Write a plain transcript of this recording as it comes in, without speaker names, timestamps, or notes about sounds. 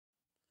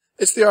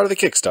It's the Art of the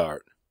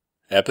Kickstart,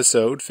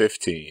 episode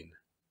 15.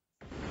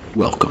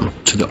 Welcome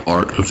to the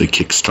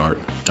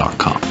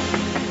artofthekickstart.com,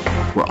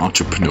 where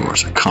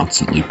entrepreneurs are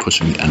constantly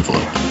pushing the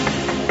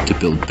envelope to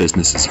build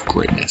businesses of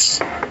greatness.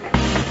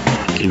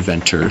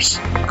 Inventors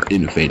are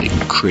innovating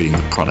and creating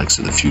the products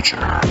of the future,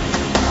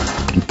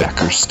 and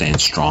backers stand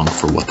strong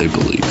for what they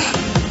believe.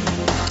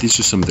 These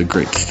are some of the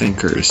great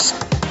thinkers,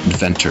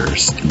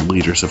 inventors, and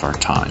leaders of our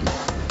time.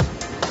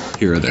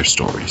 Here are their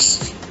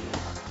stories.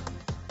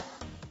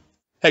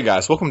 Hey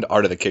guys, welcome to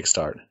Art of the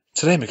Kickstart.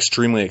 Today I'm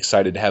extremely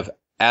excited to have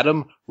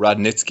Adam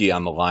Rodnitzky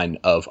on the line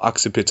of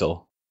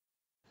Occipital.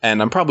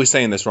 And I'm probably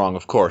saying this wrong,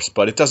 of course,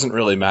 but it doesn't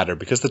really matter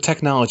because the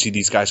technology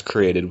these guys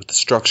created with the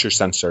structure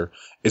sensor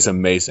is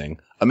amazing.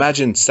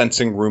 Imagine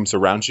sensing rooms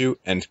around you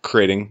and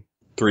creating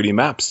 3D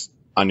maps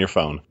on your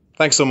phone.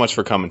 Thanks so much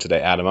for coming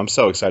today, Adam. I'm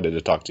so excited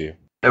to talk to you.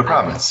 No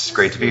problem. It's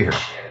great to be here.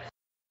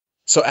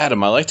 So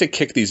Adam, I like to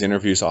kick these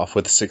interviews off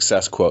with a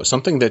success quote,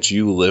 something that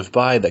you live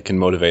by that can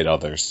motivate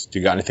others. Do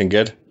you got anything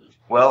good?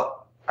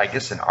 Well, I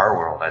guess in our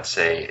world, I'd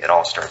say it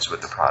all starts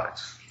with the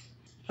product.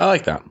 I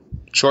like that.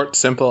 Short,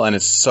 simple, and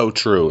it's so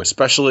true,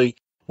 especially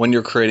when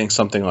you're creating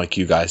something like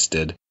you guys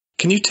did.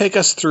 Can you take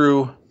us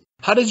through,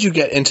 how did you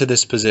get into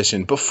this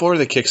position before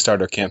the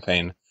Kickstarter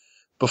campaign?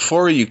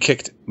 Before you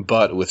kicked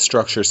butt with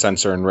Structure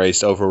Sensor and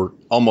raised over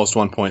almost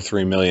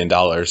 $1.3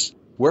 million,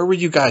 where were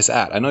you guys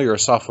at? I know you're a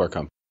software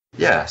company.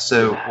 Yeah,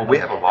 so we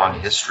have a long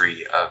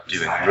history of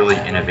doing really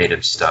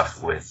innovative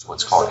stuff with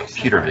what's called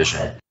computer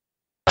vision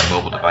on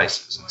mobile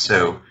devices. And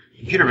so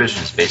computer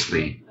vision is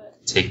basically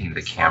taking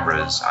the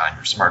cameras on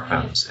your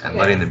smartphones and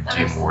letting them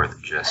do more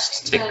than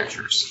just take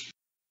pictures.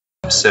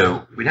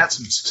 So we'd had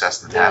some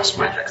success in the past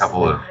with a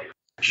couple of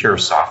pure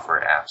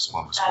software apps.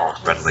 One was called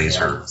Red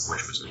Laser,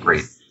 which was a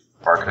great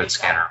barcode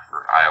scanner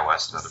for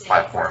iOS and other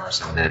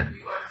platforms. And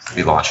then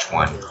we launched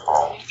one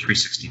called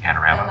 360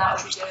 Panorama,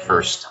 which was the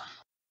first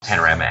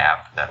panorama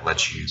app that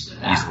lets you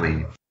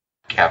easily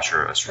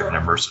capture a sort of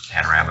an immersive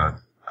panorama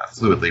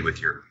fluidly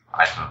with your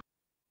iPhone.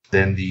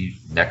 Then the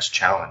next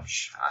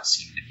challenge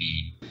seemed to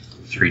be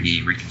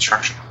 3D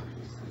reconstruction.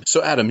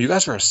 So Adam, you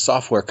guys are a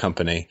software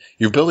company.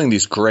 You're building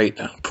these great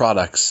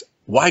products.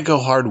 Why go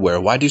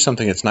hardware? Why do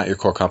something that's not your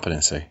core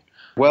competency?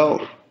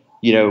 Well,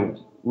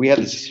 we had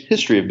this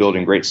history of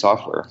building great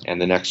software,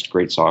 and the next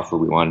great software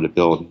we wanted to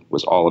build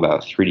was all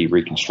about 3D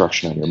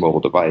reconstruction on your mobile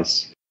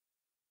device.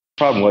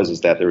 The problem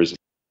was that there was a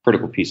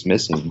critical piece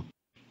missing,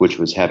 which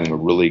was having a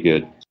really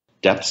good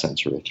depth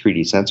sensor, a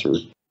 3D sensor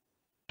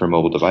for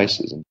mobile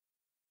devices. And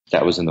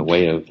that was in the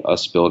way of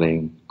us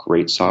building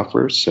great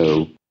software,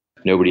 so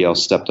nobody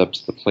else stepped up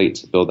to the plate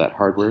to build that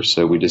hardware,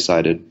 so we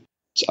decided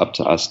it's up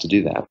to us to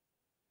do that.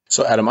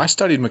 So Adam, I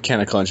studied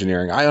mechanical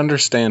engineering. I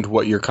understand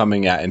what you're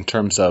coming at in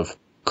terms of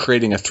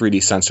creating a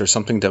 3D sensor,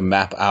 something to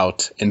map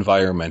out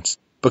environments.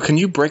 But can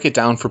you break it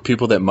down for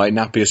people that might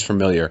not be as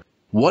familiar?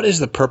 What is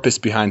the purpose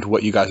behind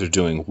what you guys are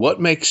doing?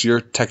 What makes your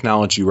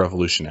technology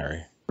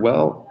revolutionary?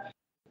 Well,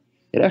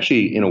 it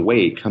actually, in a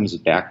way, comes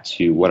back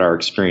to what our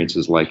experience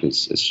is like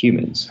as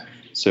humans.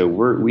 So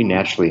we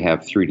naturally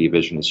have 3D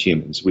vision as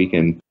humans. We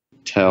can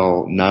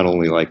tell not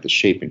only like the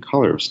shape and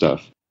color of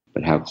stuff,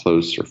 but how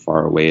close or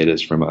far away it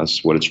is from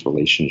us, what its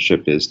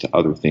relationship is to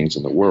other things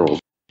in the world.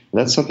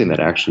 And that's something that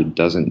actually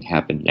doesn't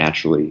happen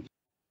naturally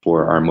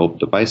for our mobile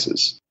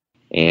devices.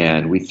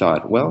 And we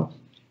thought, well,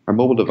 our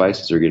mobile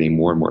devices are getting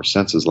more and more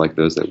senses like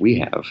those that we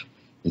have.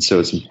 And so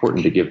it's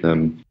important to give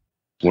them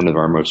one of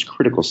our most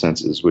critical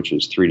senses, which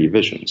is 3D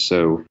vision.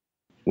 So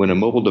when a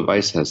mobile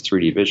device has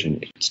 3D vision,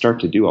 it can start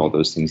to do all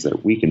those things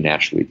that we can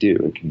naturally do.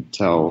 It can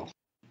tell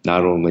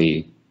not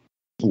only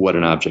what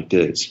an object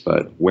is,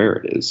 but where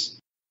it is,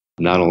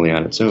 not only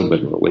on its own, but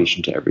in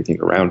relation to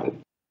everything around it.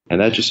 And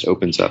that just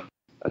opens up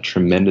a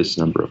tremendous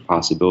number of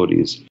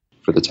possibilities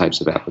for the types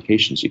of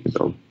applications you can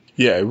build.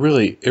 Yeah, it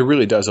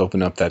really does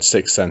open up that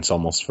sixth sense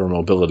almost for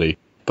mobility.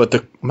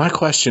 But my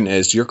question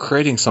is, you're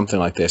creating something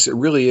like this. It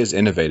really is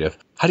innovative.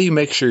 How do you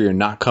make sure you're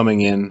not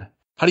coming in?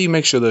 How do you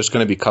make sure there's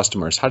going to be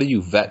customers? How do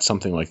you vet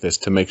something like this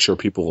to make sure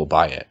people will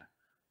buy it?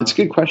 It's a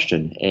good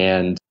question.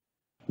 And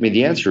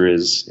the answer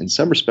is, in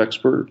some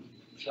respects, we're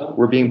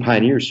being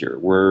pioneers here.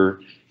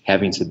 We're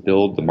having to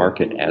build the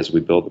market as we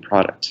build the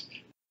product.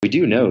 We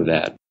do know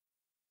that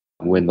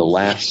when the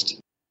last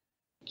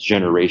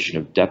generation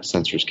of depth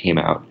sensors came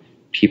out,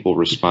 people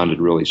responded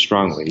really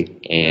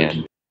strongly.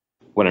 And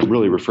what I'm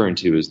really referring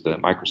to is the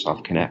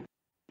Microsoft Kinect.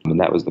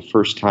 And that was the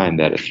first time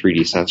that a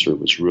 3D sensor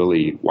was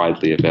really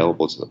widely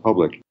available to the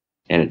public.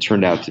 And it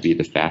turned out to be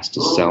the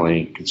fastest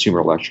selling consumer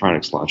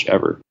electronics launch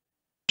ever.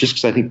 Just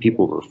because I think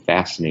people were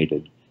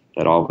fascinated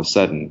that all of a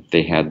sudden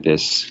they had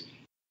this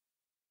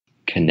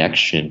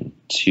connection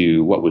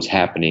to what was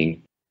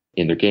happening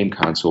in their game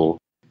console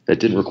that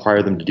didn't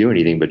require them to do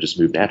anything but just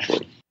move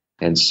naturally.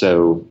 And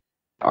so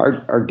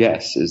our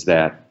guess is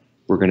that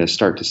we're going to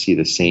start to see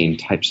the same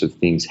types of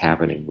things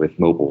happening with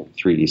mobile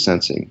 3D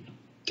sensing.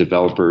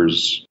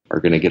 Developers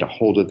are going to get a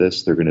hold of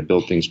this. They're going to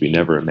build things we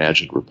never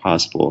imagined were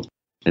possible.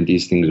 And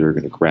these things are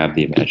going to grab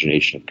the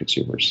imagination of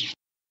consumers.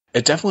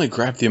 It definitely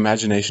grabbed the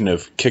imagination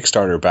of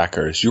Kickstarter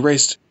backers. You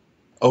raised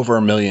over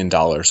 $1 million.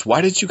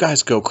 Why did you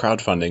guys go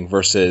crowdfunding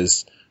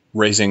versus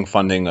raising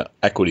funding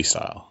equity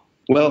style?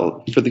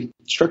 Well, for the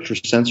structure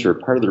sensor,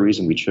 part of the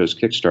reason we chose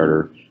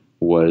Kickstarter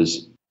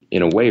was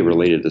in a way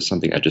related to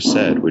something I just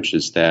said, which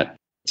is that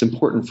it's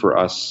important for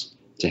us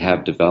to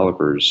have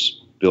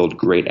developers build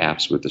great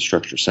apps with the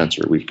structure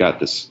sensor. We've got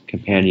this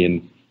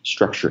companion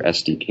structure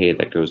SDK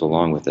that goes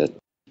along with it.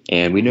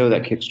 And we know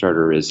that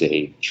Kickstarter is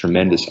a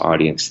tremendous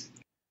audience,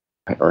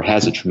 or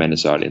has a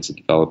tremendous audience of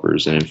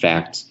developers. And in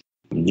fact,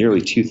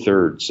 nearly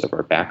 2/3 of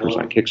our backers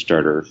on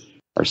Kickstarter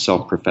are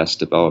self-professed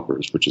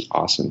developers, which is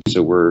awesome.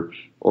 So we're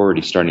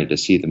already starting to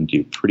see them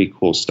do pretty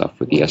cool stuff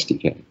with the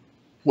SDK.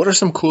 What are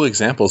some cool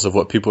examples of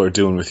what people are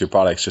doing with your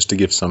products, just to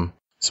give some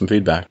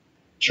feedback?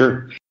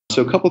 Sure.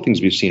 So a couple of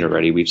things we've seen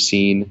already. We've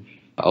seen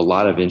a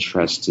lot of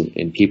interest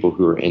in people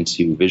who are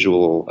into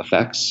visual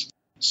effects.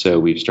 So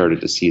we've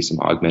started to see some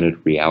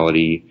augmented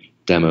reality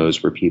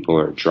demos where people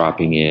are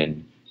dropping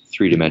in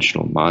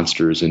three-dimensional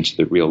monsters into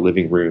the real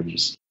living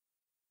rooms.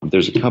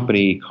 There's a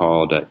company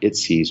called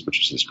Itsees,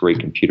 which is this great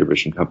computer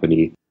vision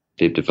company.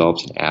 They've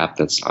developed an app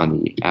that's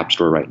on the App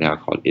Store right now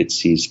called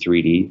Itsees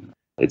 3D.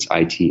 It's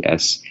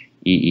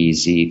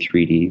ITSEEZ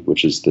 3D,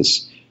 which is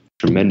this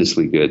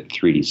tremendously good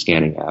 3D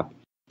scanning app.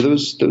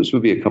 Those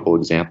would be a couple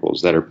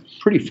examples that are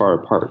pretty far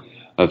apart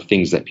of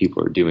things that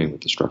people are doing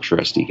with the Structure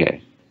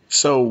SDK.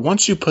 So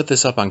once you put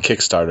this up on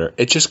Kickstarter,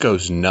 it just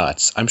goes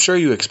nuts. I'm sure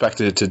you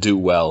expected it to do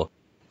well,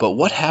 but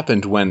what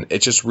happened when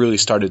it just really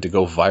started to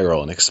go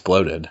viral and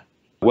exploded?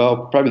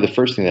 Well, probably the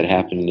first thing that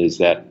happened is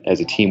that as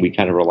a team, we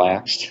kind of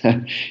relaxed.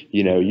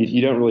 You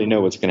don't really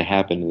know what's going to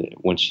happen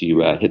once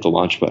you hit the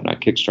launch button on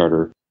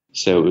Kickstarter.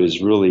 So it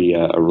was really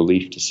a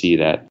relief to see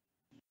that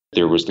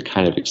there was the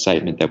kind of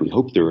excitement that we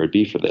hoped there would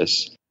be for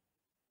this.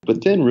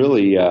 But then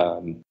really,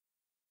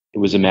 it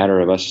was a matter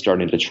of us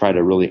starting to try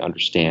to really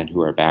understand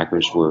who our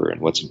backers were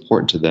and what's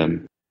important to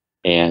them,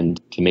 and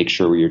to make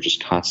sure we were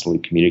just constantly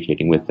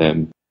communicating with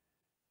them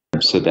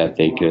so that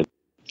they could,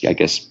 I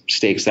guess,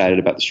 stay excited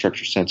about the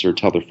structure sensor,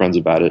 tell their friends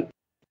about it,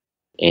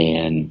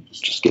 and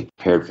just get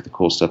prepared for the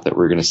cool stuff that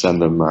we're going to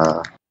send them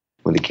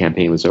when the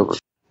campaign was over.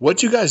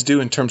 What'd you guys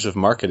do in terms of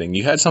marketing?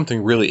 You had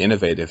something really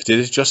innovative. Did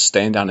it just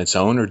stand on its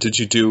own, or did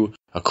you do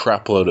a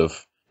crap load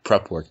of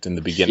prep work in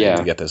the beginning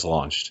to get this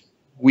launched?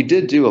 We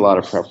did do a lot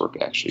of prep work,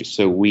 actually.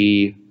 So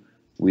we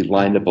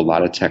lined up a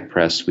lot of tech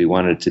press. We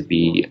wanted it to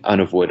be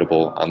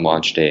unavoidable on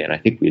launch day, and I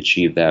think we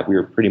achieved that. We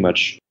were pretty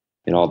much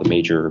in all the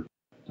major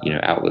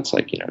outlets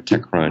like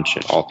TechCrunch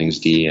and All Things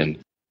D and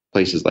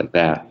places like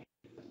that.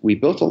 We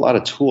built a lot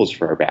of tools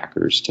for our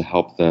backers to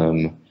help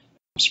them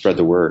spread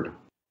the word if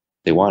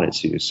they wanted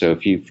to. So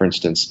if you, for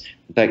instance,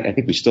 in fact, I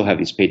think we still have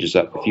these pages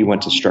up. If you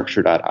went to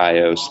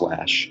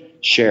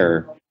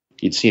structure.io/share,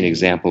 you'd see an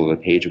example of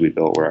a page we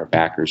built where our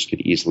backers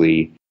could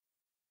easily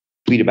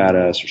tweet about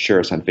us or share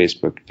us on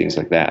Facebook, things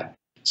like that.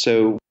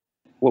 So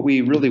what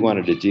we really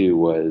wanted to do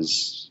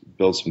was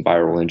build some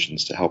viral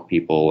engines to help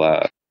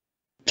people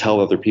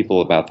tell other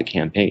people about the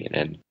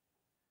campaign.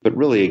 But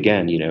really,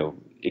 again,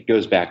 it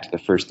goes back to the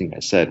first thing I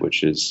said,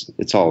 which is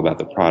it's all about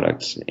the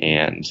product.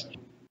 And,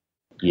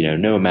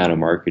 no amount of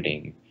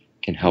marketing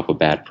can help a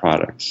bad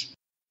product.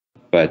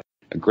 But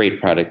a great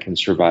product can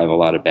survive a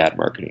lot of bad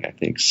marketing, I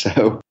think.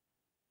 So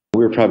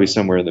we were probably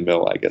somewhere in the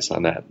middle, I guess,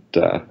 on that,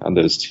 on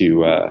those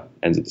two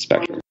ends of the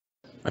spectrum.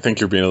 I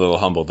think you're being a little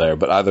humble there,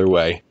 but either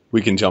way,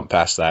 we can jump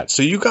past that.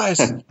 So you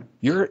guys,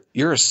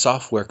 you're a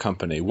software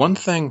company. One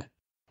thing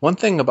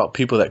about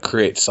people that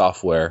create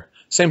software,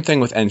 same thing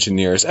with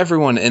engineers,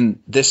 everyone in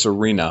this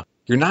arena,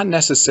 you're not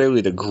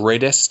necessarily the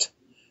greatest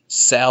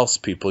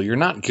salespeople. You're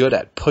not good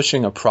at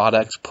pushing a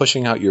product,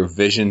 pushing out your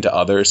vision to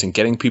others, and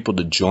getting people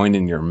to join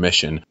in your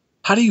mission.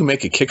 How do you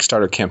make a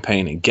Kickstarter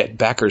campaign and get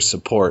backers'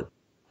 support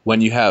when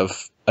you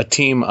have a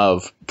team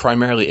of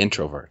primarily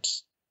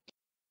introverts?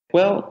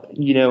 Well,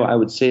 I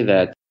would say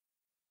that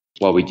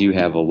while we do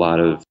have a lot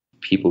of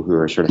people who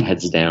are sort of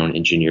heads down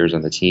engineers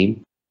on the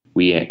team,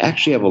 we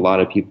actually have a lot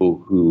of people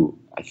who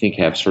I think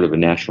have sort of a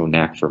natural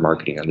knack for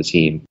marketing on the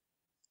team.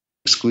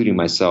 Excluding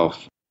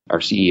myself, our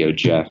CEO,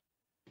 Jeff,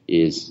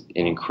 is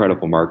an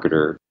incredible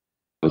marketer.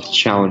 It was a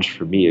challenge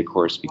for me, of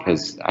course,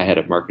 because I head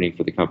up marketing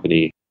for the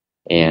company.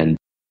 And,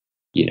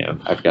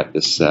 I've got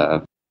this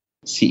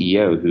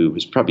CEO who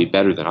is probably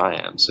better than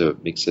I am. So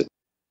it makes it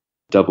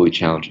doubly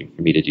challenging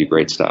for me to do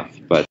great stuff.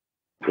 But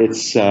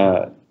it's,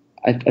 I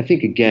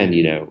think, again,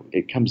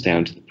 it comes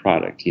down to the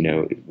product.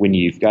 When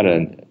you've got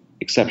an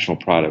exceptional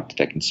product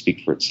that can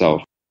speak for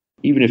itself,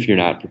 even if you're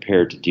not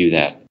prepared to do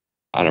that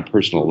on a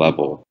personal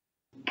level,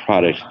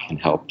 product can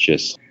help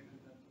just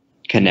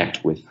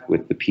connect with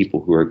the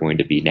people who are going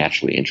to be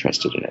naturally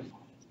interested in it.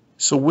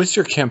 So with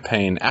your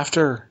campaign,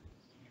 after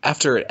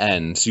it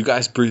ends, you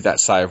guys breathe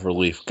that sigh of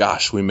relief.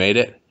 Gosh, we made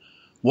it.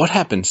 What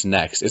happens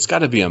next? It's got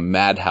to be a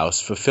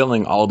madhouse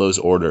fulfilling all those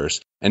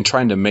orders and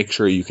trying to make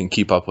sure you can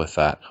keep up with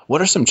that.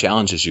 What are some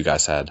challenges you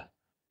guys had?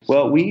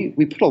 Well, we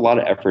put a lot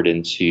of effort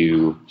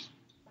into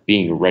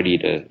being ready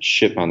to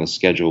ship on the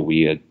schedule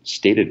we had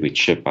stated we'd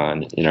ship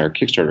on in our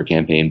Kickstarter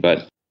campaign.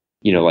 But,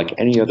 like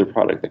any other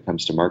product that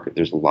comes to market,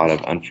 there's a lot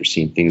of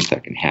unforeseen things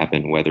that can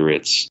happen, whether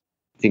it's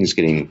things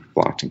getting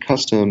blocked in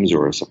customs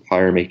or a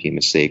supplier making a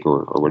mistake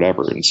or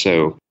whatever. And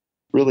so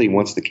really,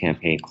 once the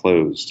campaign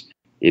closed,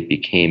 it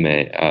became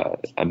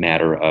a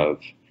matter of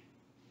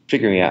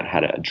figuring out how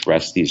to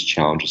address these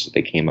challenges that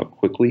they came up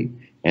quickly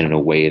and in a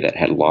way that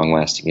had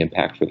long-lasting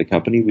impact for the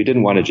company. We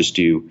didn't want to just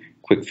do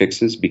quick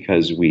fixes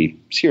because we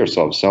see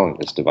ourselves selling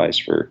this device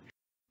for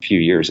a few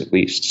years at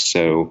least.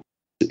 So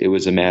it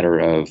was a matter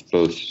of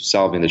both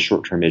solving the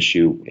short-term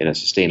issue in a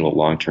sustainable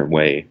long-term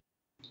way.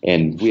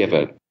 And we have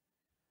a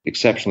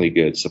exceptionally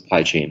good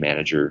supply chain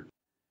manager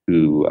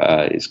who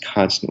is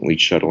constantly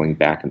shuttling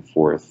back and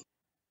forth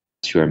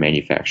to our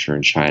manufacturer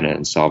in China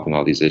and solving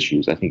all these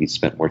issues. I think he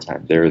spent more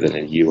time there than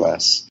in the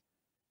U.S.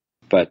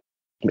 But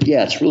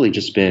yeah, it's really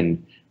just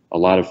been a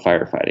lot of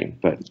firefighting,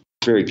 but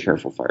very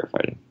careful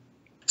firefighting.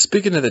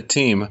 Speaking of the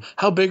team,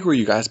 how big were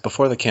you guys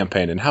before the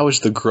campaign, and how has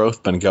the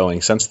growth been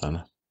going since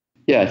then?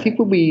 Yeah, I think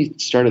when we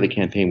started the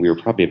campaign, we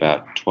were probably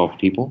about 12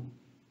 people,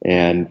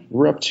 and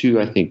we're up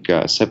to, I think,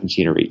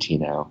 17 or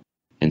 18 now.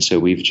 And so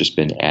we've just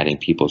been adding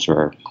people to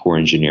our core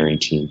engineering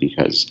team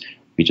because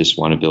we just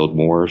want to build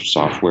more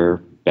software,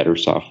 better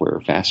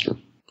software, faster.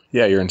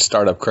 Yeah, you're in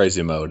startup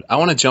crazy mode. I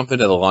want to jump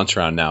into the launch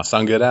round now.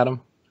 Sound good, Adam?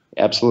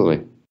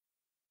 Absolutely.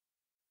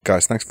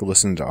 Guys, thanks for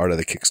listening to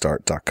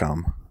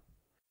artofthekickstart.com.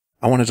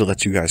 I wanted to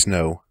let you guys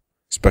know,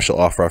 special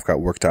offer I've got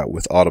worked out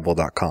with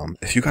audible.com.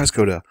 If you guys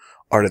go to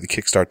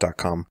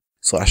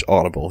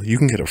artofthekickstart.com/audible, you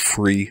can get a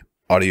free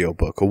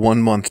audiobook, a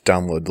 1-month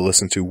download to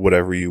listen to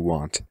whatever you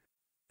want.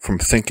 From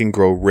Think and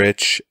Grow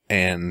Rich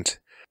and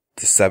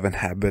The 7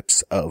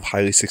 Habits of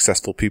Highly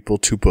Successful People,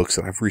 2 books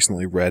that I've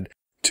recently read,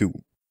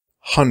 to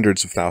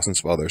hundreds of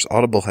thousands of others.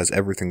 Audible has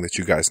everything that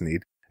you guys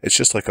need. It's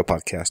just like a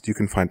podcast. You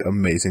can find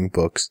amazing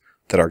books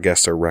that our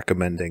guests are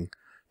recommending.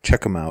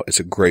 Check them out. It's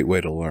a great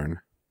way to learn.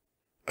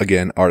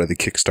 Again,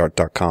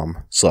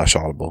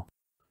 artofthekickstart.com/audible.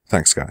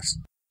 Thanks, guys.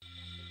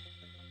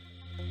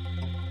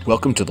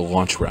 Welcome to the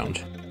launch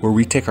round, where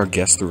we take our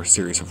guests through a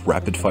series of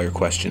rapid-fire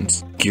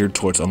questions geared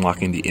towards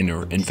unlocking the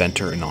inner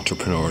inventor and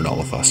entrepreneur in all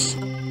of us.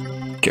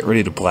 Get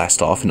ready to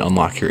blast off and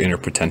unlock your inner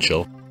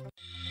potential.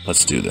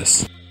 Let's do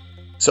this.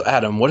 So,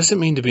 Adam, what does it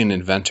mean to be an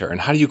inventor,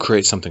 and how do you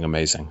create something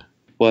amazing?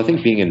 Well, I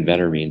think being an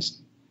inventor means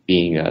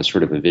being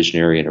sort of a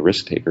visionary and a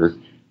risk taker.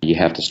 You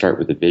have to start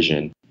with a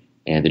vision,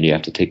 and then you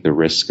have to take the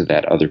risk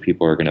that other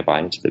people are going to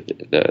buy into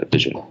the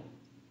vision.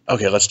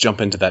 Okay, let's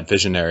jump into that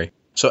visionary.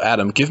 So,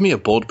 Adam, give me a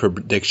bold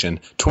prediction.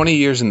 20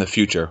 years in the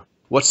future,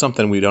 what's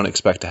something we don't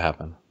expect to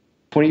happen?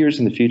 20 years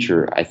in the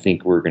future, I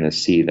think we're going to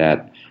see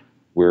that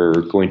we're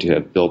going to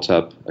have built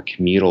up a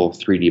communal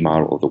 3D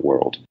model of the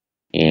world.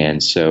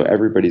 And so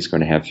everybody's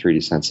going to have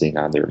 3D sensing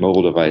on their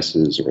mobile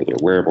devices or their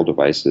wearable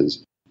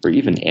devices, or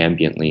even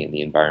ambiently in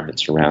the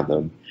environments around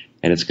them.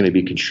 And it's going to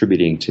be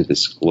contributing to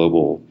this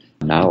global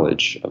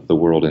knowledge of the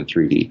world in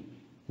 3D.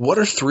 What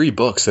are 3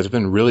 books that have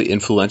been really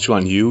influential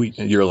on you,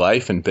 your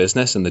life and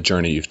business, and the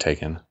journey you've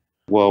taken?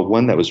 Well,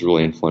 one that was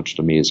really influential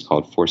to me is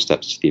called 4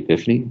 Steps to the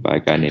Epiphany by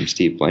a guy named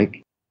Steve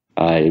Blank.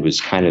 It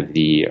was kind of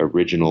the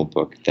original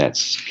book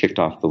that's kicked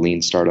off the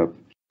lean startup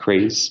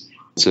craze.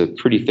 It's a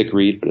pretty thick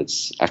read, but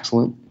it's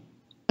excellent.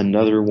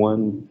 Another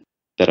one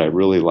that I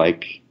really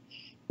like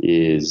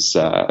is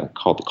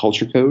called The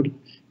Culture Code.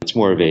 It's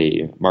more of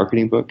a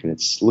marketing book, and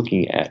it's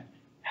looking at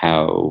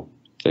how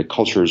the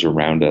cultures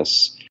around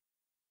us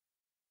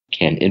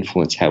can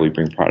influence how we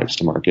bring products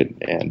to market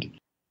and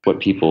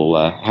what people,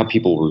 how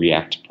people will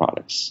react to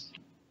products.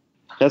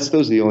 Those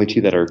are the only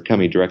 2 that are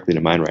coming directly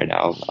to mind right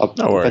now. If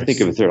I think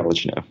of a third, I'll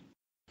let you know.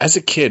 As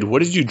a kid,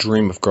 what did you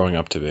dream of growing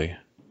up to be?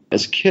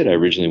 As a kid, I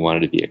originally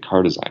wanted to be a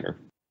car designer.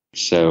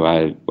 So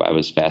I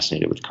was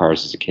fascinated with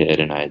cars as a kid,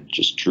 and I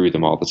just drew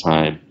them all the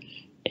time.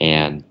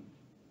 And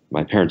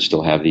my parents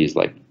still have these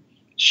like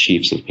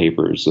sheafs of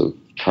papers of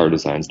car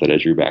designs that I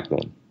drew back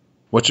then.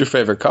 What's your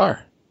favorite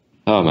car?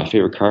 Oh, my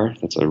favorite car?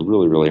 That's a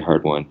really, really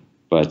hard one.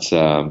 But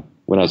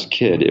when I was a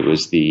kid, it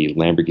was the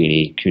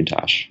Lamborghini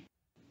Countach.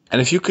 And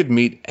if you could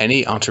meet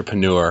any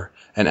entrepreneur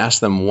and ask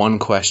them one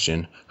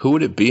question, who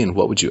would it be and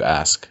what would you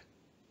ask?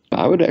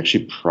 I would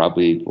actually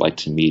probably like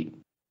to meet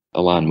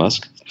Elon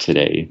Musk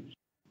today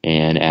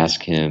and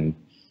ask him,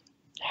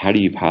 how do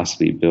you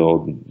possibly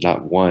build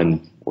not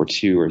 1 or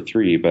 2 or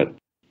 3, but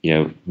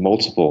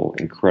multiple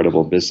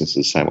incredible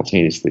businesses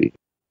simultaneously?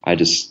 I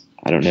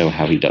don't know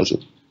how he does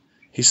it.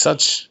 He's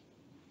such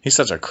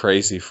a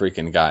crazy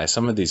freaking guy.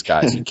 Some of these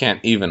guys, you can't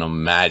even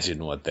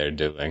imagine what they're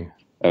doing.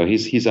 Oh,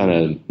 he's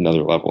on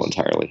another level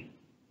entirely.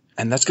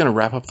 And that's going to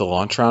wrap up the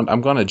launch round.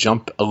 I'm going to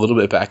jump a little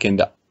bit back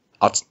into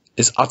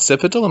is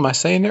Occipital? Am I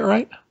saying it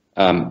right?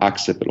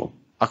 Occipital.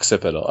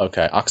 Occipital.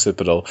 Okay,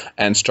 Occipital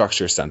and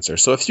Structure Sensor.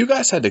 So if you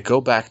guys had to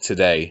go back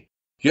today,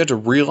 you had to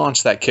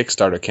relaunch that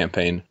Kickstarter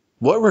campaign,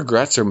 what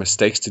regrets or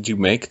mistakes did you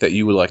make that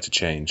you would like to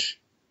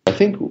change? I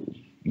think,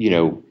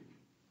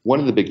 one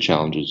of the big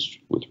challenges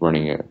with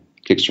running a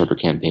Kickstarter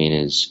campaign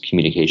is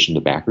communication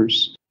to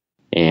backers.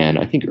 And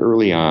I think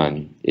early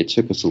on, it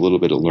took us a little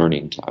bit of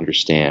learning to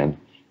understand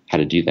how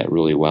to do that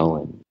really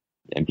well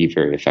and be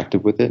very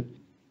effective with it.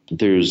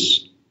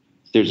 There's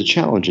a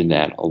challenge in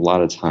that a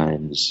lot of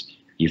times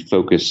you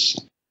focus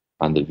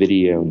on the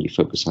video and you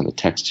focus on the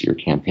text to your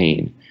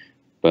campaign.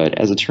 But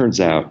as it turns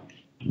out,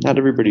 not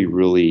everybody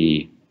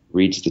really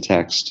reads the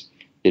text.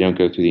 They don't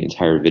go through the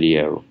entire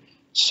video.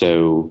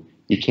 So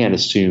you can't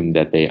assume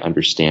that they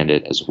understand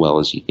it as well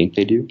as you think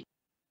they do.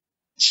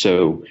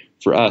 So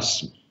for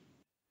us,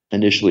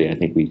 initially, I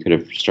think we could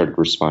have started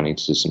responding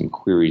to some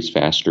queries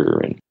faster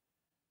and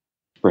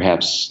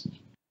perhaps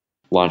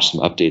launched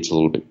some updates a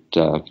little bit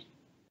that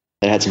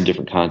had some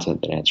different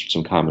content that answered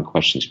some common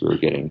questions we were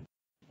getting.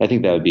 I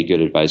think that would be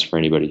good advice for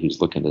anybody who's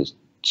looking to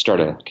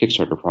start a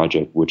Kickstarter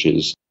project, which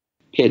is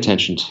pay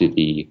attention to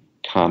the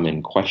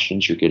common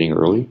questions you're getting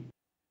early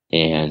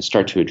and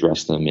start to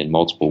address them in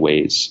multiple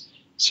ways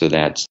so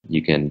that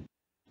you can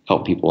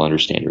help people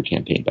understand your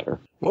campaign better.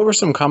 What were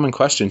some common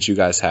questions you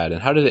guys had,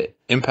 and how did it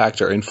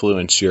impact or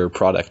influence your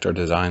product or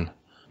design?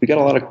 We got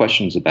a lot of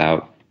questions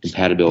about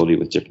compatibility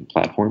with different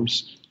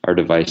platforms. Our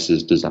device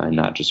is designed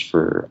not just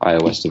for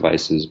iOS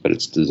devices, but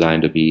it's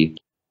designed to be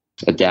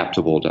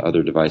adaptable to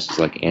other devices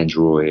like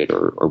Android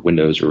or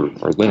Windows or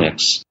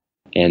Linux.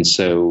 And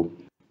so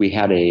we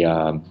had a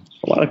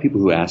lot of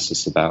people who asked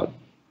us about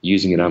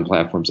using it on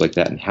platforms like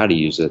that and how to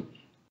use it.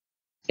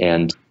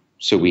 And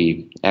so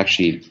we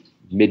actually,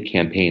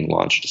 mid-campaign,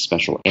 launched a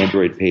special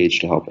Android page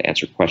to help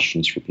answer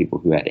questions for people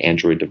who had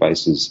Android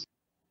devices.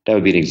 That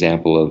would be an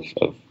example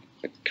of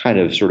a kind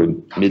of sort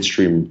of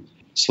midstream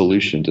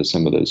solution to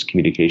some of those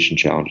communication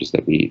challenges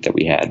that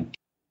we had.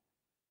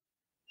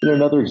 And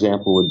another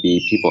example would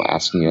be people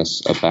asking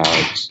us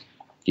about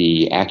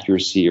the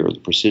accuracy or the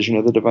precision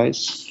of the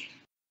device.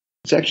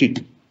 It's actually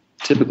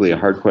typically a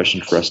hard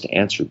question for us to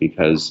answer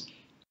because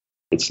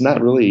it's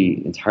not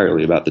really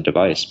entirely about the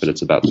device, but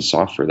it's about the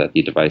software that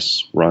the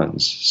device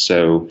runs.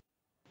 So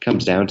it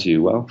comes down to,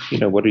 well,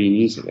 what are you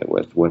using it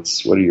with? What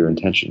are your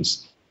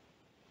intentions?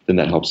 Then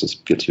that helps us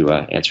get to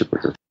answer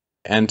quicker.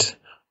 And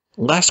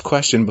last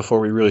question before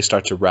we really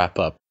start to wrap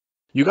up.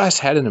 You guys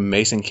had an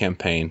amazing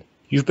campaign.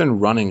 You've been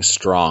running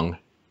strong.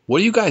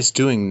 What are you guys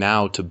doing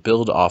now to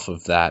build off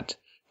of that,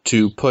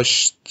 to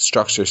push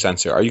Structure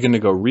Sensor? Are you going to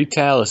go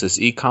retail? Is this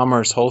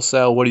e-commerce,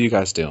 wholesale? What are you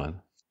guys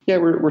doing? Yeah,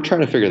 we're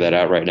trying to figure that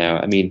out right now.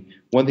 I mean,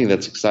 one thing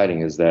that's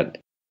exciting is that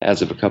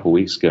as of a couple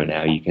weeks ago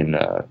now, you can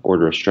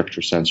order a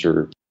Structure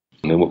Sensor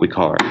in what we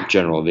call our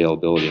general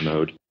availability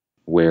mode,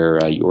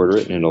 where you order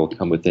it and it'll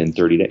come within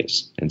 30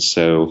 days. And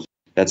so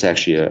that's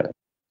actually a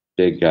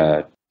big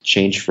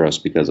change for us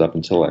because up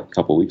until a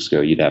couple weeks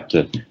ago, you'd have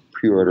to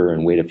pre-order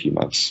and wait a few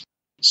months.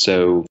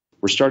 So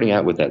we're starting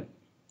out with that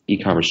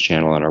e-commerce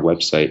channel on our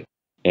website,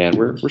 and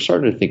we're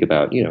starting to think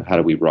about, how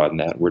do we broaden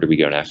that? Where do we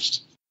go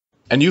next?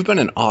 And you've been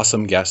an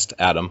awesome guest,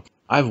 Adam.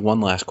 I have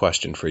one last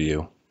question for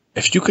you.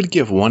 If you could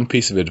give one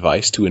piece of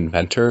advice to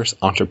inventors,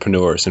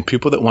 entrepreneurs, and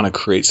people that want to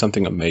create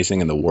something amazing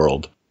in the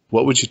world,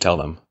 what would you tell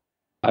them?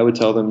 I would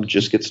tell them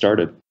just get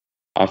started.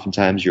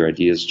 Oftentimes your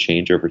ideas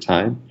change over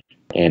time,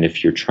 and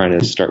if you're trying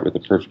to start with a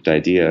perfect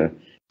idea,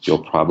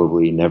 you'll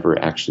probably never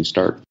actually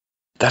start.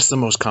 That's the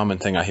most common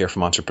thing I hear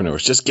from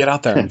entrepreneurs. Just get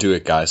out there and do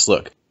it, guys.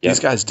 Look, These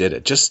guys did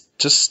it. Just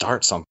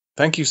start something.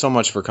 Thank you so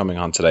much for coming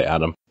on today,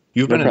 Adam.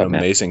 You've been an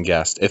amazing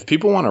guest. If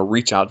people want to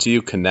reach out to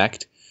you,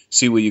 connect,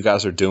 see what you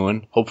guys are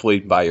doing,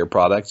 hopefully buy your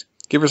product,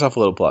 give yourself a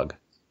little plug.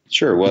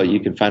 Sure. Well, you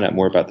can find out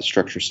more about the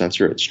Structure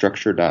Sensor at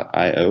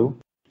structure.io.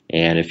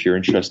 And if you're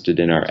interested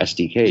in our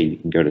SDK, you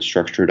can go to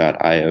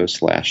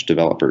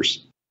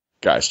structure.io/developers.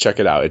 Guys, check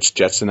it out. It's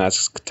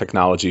Jetson-esque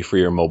technology for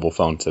your mobile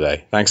phone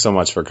today. Thanks so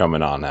much for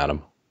coming on,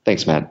 Adam.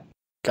 Thanks, Matt.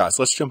 Guys,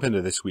 let's jump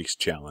into this week's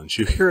challenge.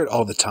 You hear it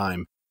all the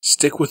time.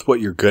 Stick with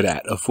what you're good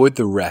at. Avoid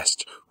the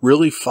rest.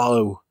 Really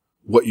follow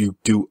what you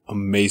do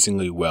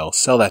amazingly well.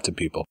 Sell that to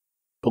people.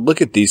 But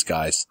look at these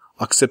guys.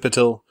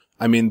 Occipital,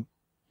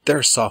 they're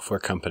a software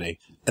company,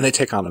 and they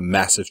take on a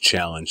massive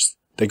challenge.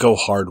 They go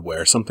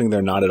hardware, something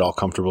they're not at all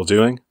comfortable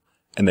doing,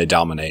 and they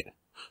dominate.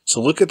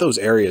 So look at those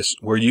areas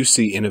where you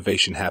see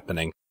innovation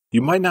happening.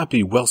 You might not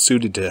be well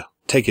suited to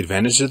take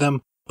advantage of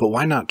them, but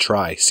why not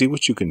try? See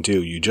what you can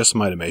do. You just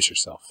might amaze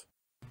yourself.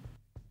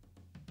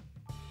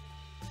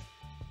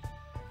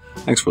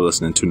 Thanks for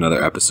listening to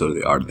another episode of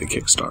The Art of the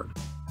Kickstart,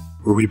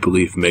 where we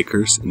believe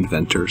makers,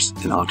 inventors,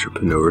 and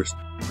entrepreneurs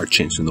are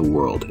changing the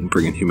world and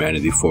bringing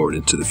humanity forward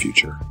into the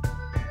future.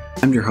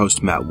 I'm your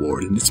host, Matt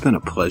Ward, and it's been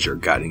a pleasure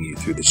guiding you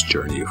through this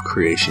journey of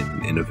creation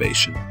and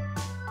innovation.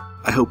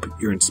 I hope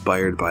you're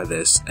inspired by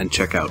this and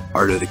check out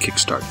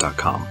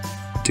artofthekickstart.com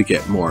to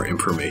get more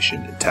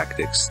information and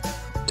tactics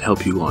to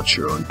help you launch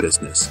your own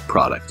business,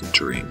 product, and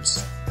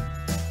dreams.